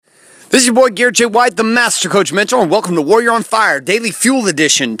This is your boy Garrett J. White, the Master Coach Mentor, and welcome to Warrior on Fire Daily Fuel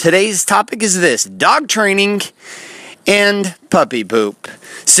Edition. Today's topic is this: dog training and puppy poop.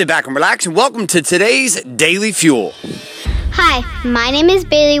 Sit back and relax, and welcome to today's Daily Fuel. Hi, my name is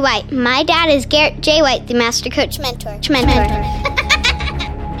Bailey White. My dad is Garrett J. White, the Master Coach Mentor.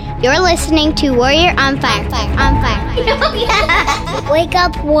 You're listening to Warrior on Fire. Wake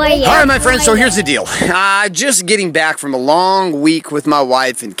up, Warrior. All right, my friends, so here's the deal. Just getting back from a long week with my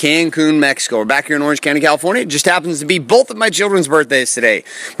wife in Cancun, Mexico. We're back here in Orange County, California. It just happens to be both of my children's birthdays today.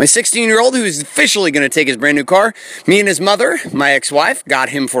 My 16-year-old, who is officially going to take his brand new car. Me and his mother, my ex-wife, got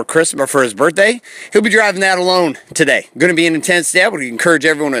him for Christmas or for his birthday. He'll be driving that alone today. Going to be an intense day. I would encourage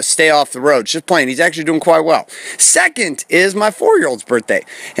everyone to stay off the road. Just playing. He's actually doing quite well. Second is my 4-year-old's birthday.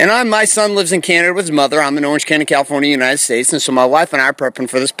 And my son lives in Canada with his mother. I'm in Orange County, California, United States. And so my wife and I are prepping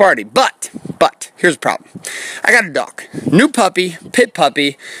for this party. But, here's the problem. I got a dog. New puppy, pit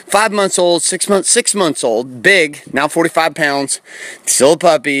puppy, 5 months old, 6 months old, big, now 45 pounds, still a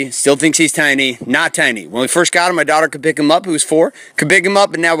puppy, still thinks he's tiny, not tiny. When we first got him, my daughter could pick him up, who's 4, could pick him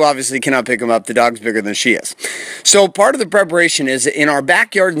up, but now we obviously cannot pick him up. The dog's bigger than she is. So part of the preparation is in our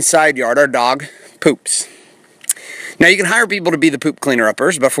backyard and side yard, our dog poops. Now, you can hire people to be the poop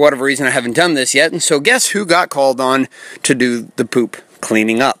cleaner-uppers, but for whatever reason, I haven't done this yet. And so guess who got called on to do the poop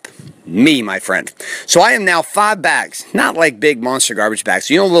cleaning up? Me, my friend. So I am now 5 bags, not like big monster garbage bags.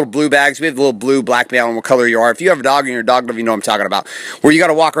 So you know little blue bags? We have the little blue, black bag on what color you are. If you have a dog and you're a dog lover, you know what I'm talking about. Where you got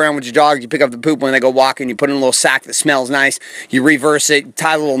to walk around with your dog, you pick up the poop when they go walking, you put it in a little sack that smells nice, you reverse it,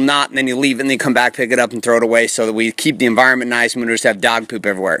 tie a little knot, and then you leave it, and then you come back, pick it up, and throw it away so that we keep the environment nice and we just have dog poop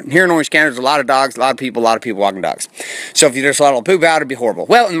everywhere. And here in Orange County, there's a lot of dogs, a lot of people walking dogs. So if you just let all poop out, it'd be horrible.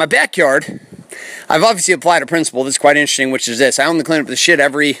 Well, in my backyard, I've obviously applied a principle that's quite interesting, which is this. I only clean up the shit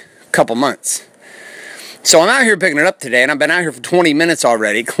every couple months. So I'm out here picking it up today, and I've been out here for 20 minutes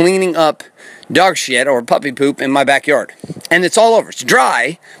already cleaning up dog shit or puppy poop in my backyard. And it's all over. It's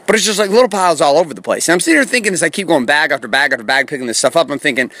dry, but it's just like little piles all over the place. And I'm sitting here thinking, as I keep going bag after bag after bag picking this stuff up, I'm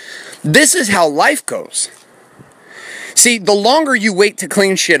thinking, this is how life goes. See, the longer you wait to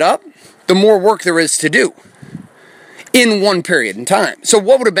clean shit up, the more work there is to do in one period in time. So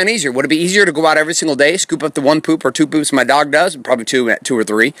what would have been easier? Would it be easier to go out every single day, scoop up the 1 poop or 2 poops my dog does, probably 2 or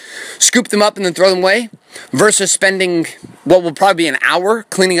 3, scoop them up and then throw them away, versus spending what will probably be an hour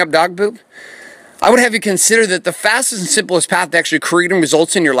cleaning up dog poop? I would have you consider that the fastest and simplest path to actually creating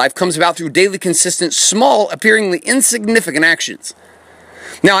results in your life comes about through daily, consistent, small, appearingly insignificant actions.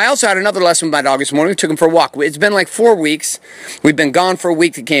 Now, I also had another lesson with my dog this morning. We took him for a walk. It's been like 4 weeks. We've been gone for a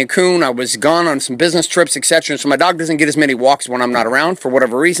week to Cancun. I was gone on some business trips, etc. So my dog doesn't get as many walks when I'm not around for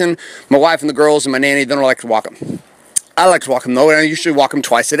whatever reason. My wife and the girls and my nanny, they don't like to walk him. I like to walk him, though, and I usually walk him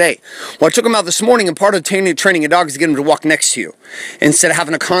twice a day. Well, I took him out this morning, and part of training a dog is to get him to walk next to you instead of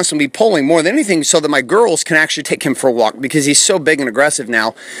having to constantly be pulling more than anything so that my girls can actually take him for a walk, because he's so big and aggressive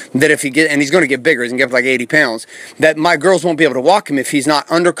now that if and he's going to get bigger, he's going to get up like 80 pounds, that my girls won't be able to walk him if he's not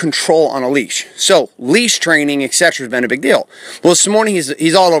under control on a leash. So, leash training, etc. has been a big deal. Well, this morning,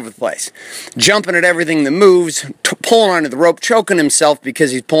 he's all over the place, jumping at everything that moves, pulling onto the rope, choking himself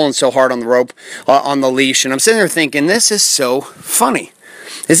because he's pulling so hard on the rope, on the leash, and I'm sitting there thinking, this is so funny.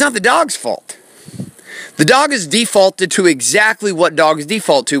 It's not the dog's fault. The dog is defaulted to exactly what dogs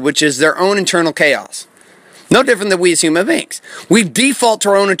default to, which is their own internal chaos. No different than we as human beings. We default to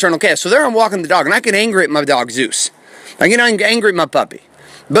our own internal chaos. So there I'm walking the dog, and I get angry at my dog, Zeus. I get angry at my puppy.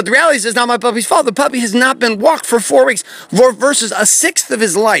 But the reality is it's not my puppy's fault. The puppy has not been walked for 4 weeks, versus a sixth of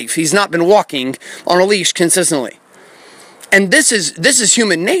his life he's not been walking on a leash consistently. And this is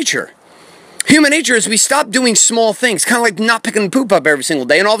human nature. Human nature is we stop doing small things, kind of like not picking poop up every single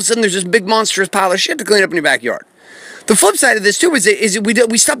day, and all of a sudden there's this big monstrous pile of shit to clean up in your backyard. The flip side of this too is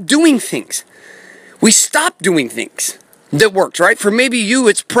we stop doing things. We stop doing things that worked, right? For maybe you,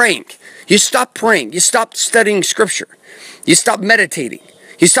 it's praying. You stop praying. You stop studying scripture. You stop meditating.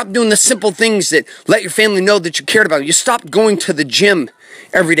 You stop doing the simple things that let your family know that you cared about them. You stop going to the gym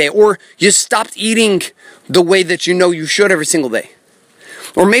every day, or you stopped eating the way that you know you should every single day.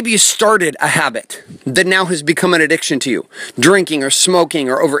 Or maybe you started a habit that now has become an addiction to you. Drinking or smoking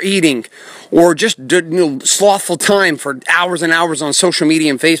or overeating, or just slothful time for hours and hours on social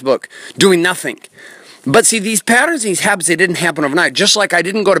media and Facebook, doing nothing. But see, these patterns, these habits, they didn't happen overnight. Just like I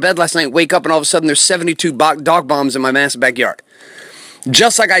didn't go to bed last night, wake up, and all of a sudden there's 72 dog bombs in my massive backyard.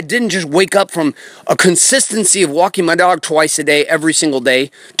 Just like I didn't just wake up from a consistency of walking my dog twice a day, every single day,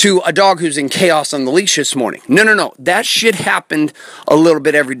 to a dog who's in chaos on the leash this morning. No. That shit happened a little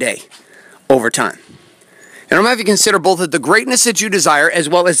bit every day over time. And I'm going to have you consider both the greatness that you desire as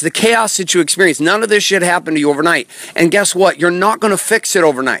well as the chaos that you experience. None of this shit happened to you overnight. And guess what? You're not going to fix it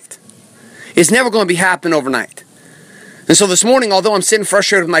overnight. It's never going to be happen overnight. And so this morning, although I'm sitting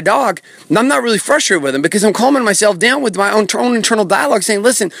frustrated with my dog, I'm not really frustrated with him because I'm calming myself down with my own internal dialogue saying,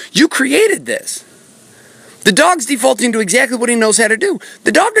 listen, you created this. The dog's defaulting to exactly what he knows how to do.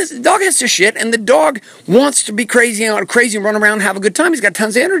 The dog has to shit, and the dog wants to be crazy and run around and have a good time. He's got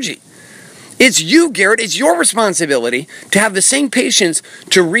tons of energy. It's you, Garrett. It's your responsibility to have the same patience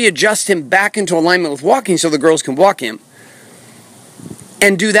to readjust him back into alignment with walking so the girls can walk him.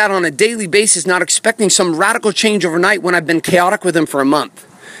 And do that on a daily basis, not expecting some radical change overnight when I've been chaotic with him for a month.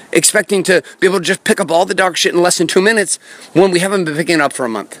 Expecting to be able to just pick up all the dog shit in less than 2 minutes when we haven't been picking it up for a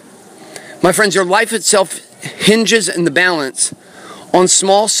month. My friends, your life itself hinges in the balance on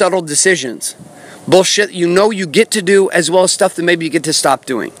small, subtle decisions. Bullshit you know you get to do as well as stuff that maybe you get to stop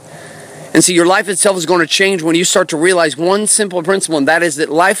doing. And so your life itself is going to change when you start to realize one simple principle, and that is that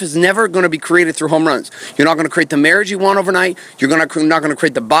life is never going to be created through home runs. You're not going to create the marriage you want overnight. You're not going to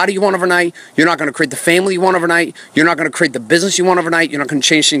create the body you want overnight. You're not going to create the family you want overnight. You're not going to create the business you want overnight. You're not going to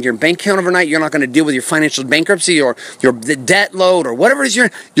change things in your bank account overnight. You're not going to deal with your financial bankruptcy or your debt load or whatever it is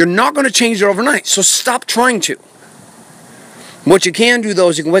you're not going to change it overnight. So stop trying to. What you can do, though,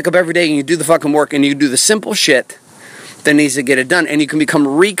 is you can wake up every day and you do the fucking work and you do the simple shit that needs to get it done. And you can become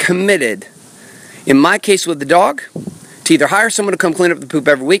recommitted, in my case with the dog, to either hire someone to come clean up the poop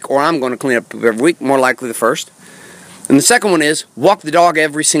every week, or I'm going to clean up poop every week, more likely the first. And the second one is walk the dog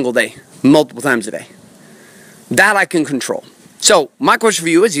every single day, multiple times a day. That I can control. So my question for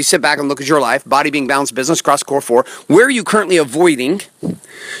you is, you sit back and look at your life, body being balanced, business, cross core 4, where are you currently avoiding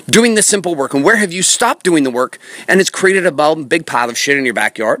doing the simple work, and where have you stopped doing the work and it's created a big pile of shit in your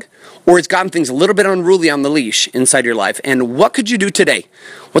backyard, or it's gotten things a little bit unruly on the leash inside your life? And what could you do today?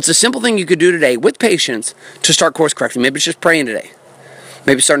 What's the simple thing you could do today with patience to start course correcting? Maybe it's just praying today.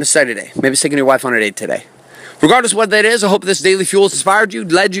 Maybe starting to study today. Maybe it's taking your wife on a date today. Regardless of what that is, I hope this daily fuel has inspired you,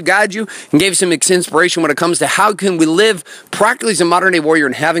 led you, guided you, and gave you some inspiration when it comes to how can we live practically as a modern-day warrior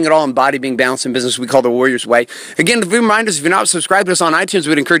and having it all in body, being balanced in business we call the Warrior's Way. Again, to remind us, if you're not subscribed to us on iTunes,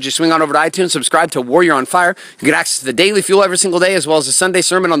 we'd encourage you to swing on over to iTunes, subscribe to Warrior on Fire. You get access to the daily fuel every single day, as well as the Sunday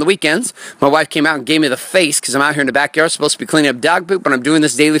sermon on the weekends. My wife came out and gave me the face because I'm out here in the backyard, supposed to be cleaning up dog poop, but I'm doing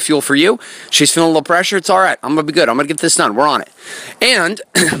this daily fuel for you. She's feeling a little pressure. It's all right. I'm going to be good. I'm going to get this done. We're on it. And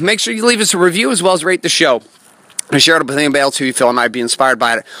make sure you leave us a review as well as rate the show. And share it with anybody else who you feel might be inspired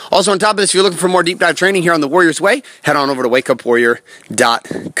by it. Also, on top of this, if you're looking for more deep dive training here on the Warrior's Way, head on over to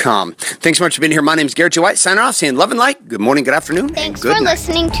wakeupwarrior.com. Thanks so much for being here. My name is Garrett J. White, signing off, saying love and light. Good morning, good afternoon, Thanks and good for night.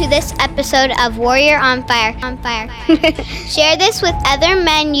 listening to this episode of Warrior on Fire. Share this with other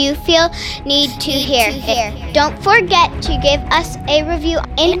men you feel need to hear. Don't forget to give us a review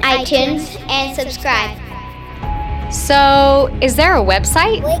in iTunes and subscribe. So, is there a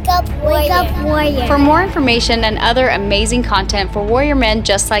website? Wake up, warrior. For more information and other amazing content for warrior men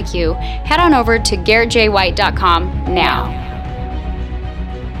just like you, head on over to GarrettJWhite.com now.